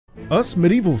Us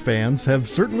MediEvil fans have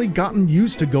certainly gotten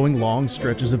used to going long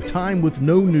stretches of time with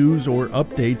no news or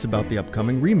updates about the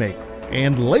upcoming remake.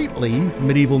 And lately,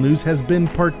 MediEvil news has been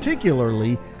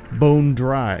particularly bone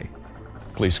dry.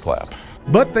 Please clap.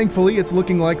 But thankfully, it's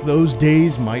looking like those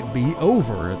days might be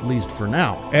over, at least for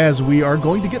now, as we are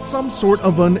going to get some sort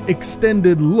of an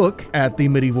extended look at the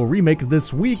MediEvil Remake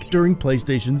this week during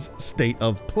PlayStation's State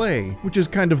of Play, which is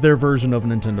kind of their version of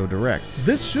Nintendo Direct.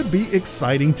 This should be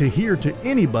exciting to hear to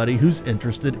anybody who's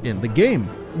interested in the game.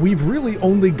 We've really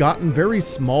only gotten very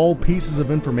small pieces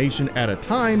of information at a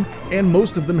time, and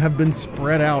most of them have been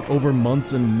spread out over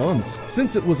months and months,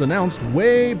 since it was announced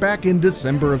way back in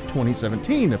December of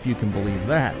 2017, if you can believe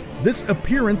that. This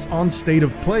appearance on State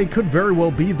of Play could very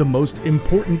well be the most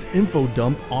important info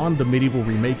dump on the MediEvil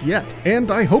Remake yet,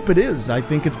 and I hope it is. I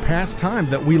think it's past time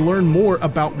that we learn more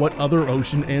about what Other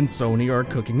Ocean and Sony are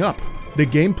cooking up. The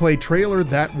gameplay trailer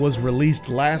that was released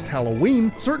last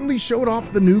Halloween certainly showed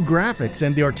off the new graphics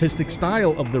and the artistic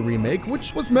style of the remake,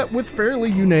 which was met with fairly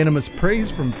unanimous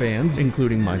praise from fans,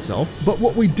 including myself. But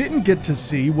what we didn't get to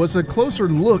see was a closer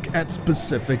look at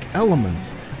specific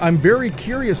elements. I'm very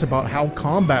curious about how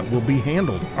combat will be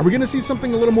handled. Are we going to see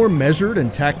something a little more measured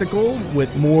and tactical,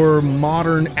 with more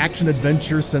modern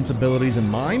action-adventure sensibilities in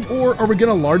mind? Or are we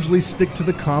going to largely stick to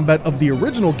the combat of the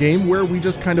original game, where we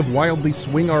just kind of wildly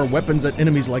swing our weapons at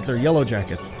enemies like they're yellow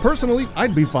jackets? Personally,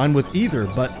 I'd be fine with either,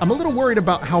 but I'm a little worried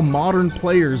about how modern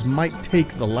players might take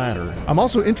the latter. I'm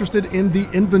also interested in the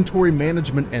inventory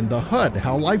management and the HUD,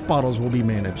 how life bottles will be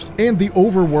managed, and the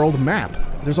overworld map.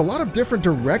 There's a lot of different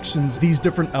directions these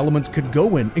different elements could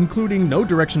go in, including no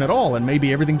direction at all, and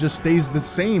maybe everything just stays the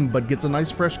same but gets a nice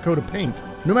fresh coat of paint.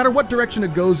 No matter what direction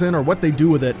it goes in or what they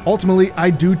do with it, ultimately I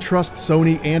do trust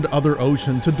Sony and Other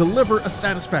Ocean to deliver a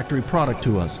satisfactory product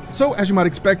to us. So as you might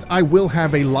expect, I will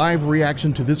have a live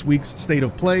reaction to this week's State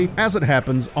of Play as it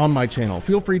happens on my channel.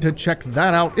 Feel free to check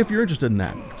that out if you're interested in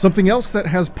that. Something else that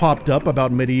has popped up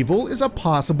about MediEvil is a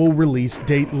possible release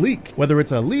date leak. Whether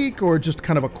it's a leak or just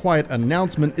kind of a quiet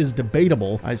announcement is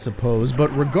debatable, I suppose,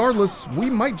 but regardless, we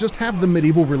might just have the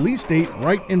MediEvil release date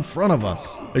right in front of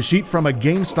us. A sheet from a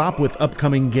GameStop with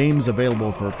upcoming games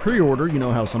available for pre-order. You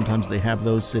know how sometimes they have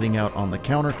those sitting out on the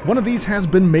counter. One of these has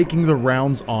been making the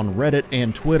rounds on Reddit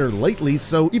and Twitter lately,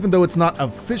 so even though it's not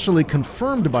officially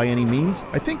confirmed by any means,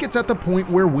 I think it's at the point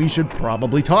where we should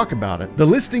probably talk about it. The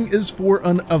listing is for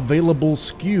an available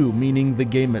SKU, meaning the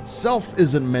game itself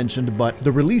isn't mentioned, but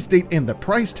the release date and the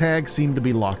price tag seem to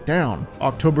be locked down.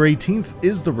 October 18th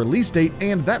is the release date,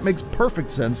 and that makes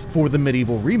perfect sense for the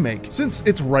MediEvil Remake, since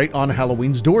it's right on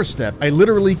Halloween's doorstep. I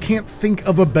literally can't think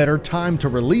of a better time to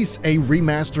release a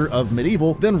remaster of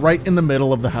MediEvil than right in the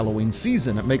middle of the Halloween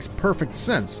season. It makes perfect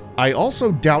sense. I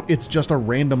also doubt it's just a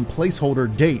random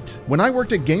placeholder date. When I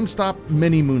worked at GameStop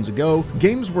many moons ago,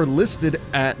 games were listed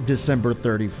at December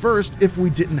 31st if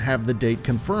we didn't have the date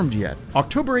confirmed yet.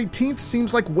 October 18th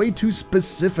seems like way too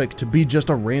specific to be just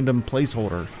a random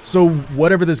placeholder. So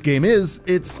whatever this game is,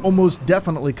 it's almost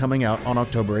definitely coming out on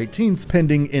October 18th,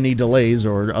 pending any delays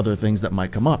or other things that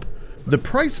might come up. The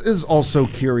price is also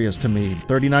curious to me,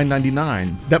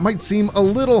 $39.99. That might seem a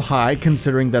little high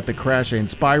considering that the Crash and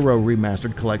Spyro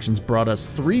remastered collections brought us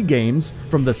 3 games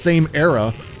from the same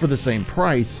era for the same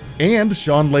price, and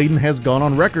Shawn Layden has gone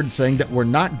on record saying that we're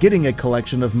not getting a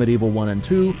collection of MediEvil 1 and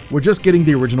 2, we're just getting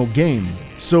the original game.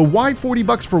 So why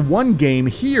 $40 for one game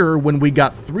here when we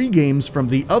got 3 games from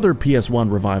the other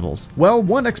PS1 revivals? Well,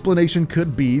 one explanation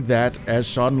could be that, as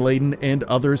Shawn Layden and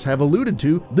others have alluded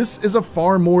to, this is a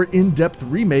far more in-depth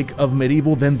remake of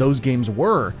MediEvil than those games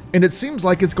were, and it seems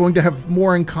like it's going to have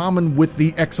more in common with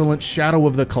the excellent Shadow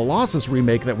of the Colossus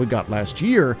remake that we got last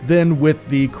year than with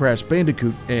the Crash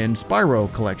Bandicoot and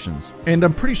Spyro collections. And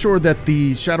I'm pretty sure that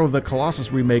the Shadow of the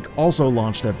Colossus remake also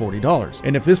launched at $40.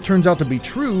 And if this turns out to be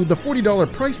true, the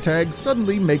 $40 price tag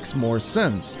suddenly makes more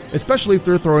sense, especially if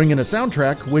they're throwing in a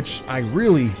soundtrack, which I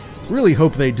really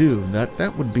hope they do.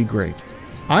 That would be great.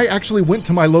 I actually went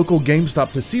to my local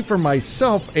GameStop to see for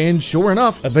myself, and sure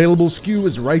enough, available SKU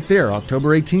is right there, October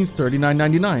 18th,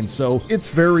 $39.99, so it's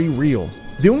very real.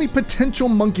 The only potential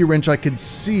monkey wrench I could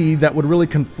see that would really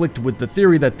conflict with the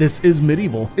theory that this is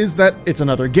MediEvil is that it's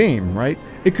another game, right?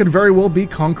 It could very well be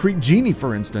Concrete Genie,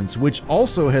 for instance, which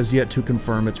also has yet to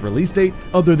confirm its release date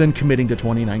other than committing to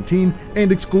 2019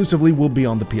 and exclusively will be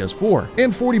on the PS4.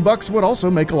 And $40 would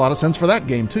also make a lot of sense for that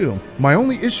game too. My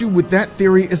only issue with that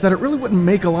theory is that it really wouldn't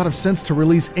make a lot of sense to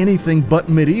release anything but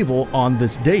MediEvil on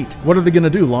this date. What are they gonna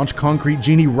do, launch Concrete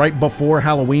Genie right before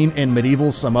Halloween and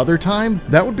MediEvil some other time?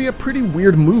 That would be a pretty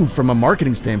weird move from a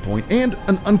marketing standpoint, and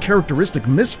an uncharacteristic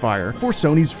misfire for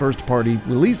Sony's first-party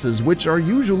releases, which are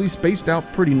usually spaced out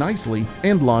pretty nicely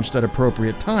and launched at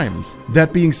appropriate times.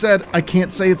 That being said, I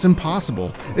can't say it's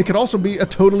impossible. It could also be a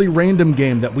totally random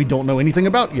game that we don't know anything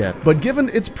about yet, but given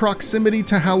its proximity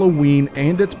to Halloween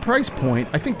and its price point,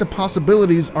 I think the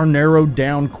possibilities are narrowed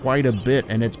down quite a bit,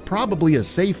 and it's probably a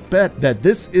safe bet that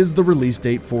this is the release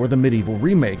date for the MediEvil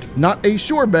Remake. Not a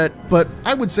sure bet, but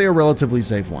I would say a relatively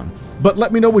safe one. But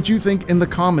let me know what you think in the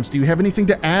comments. Do you have anything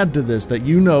to add to this that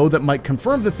you know that might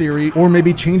confirm the theory or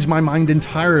maybe change my mind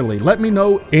entirely? Let me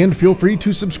know, and feel free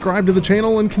to subscribe to the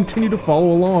channel and continue to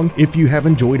follow along if you have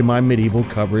enjoyed my MediEvil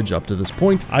coverage up to this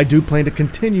point. I do plan to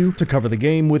continue to cover the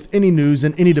game with any news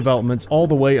and any developments all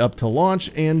the way up to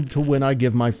launch and to when I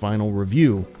give my final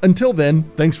review. Until then,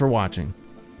 thanks for watching.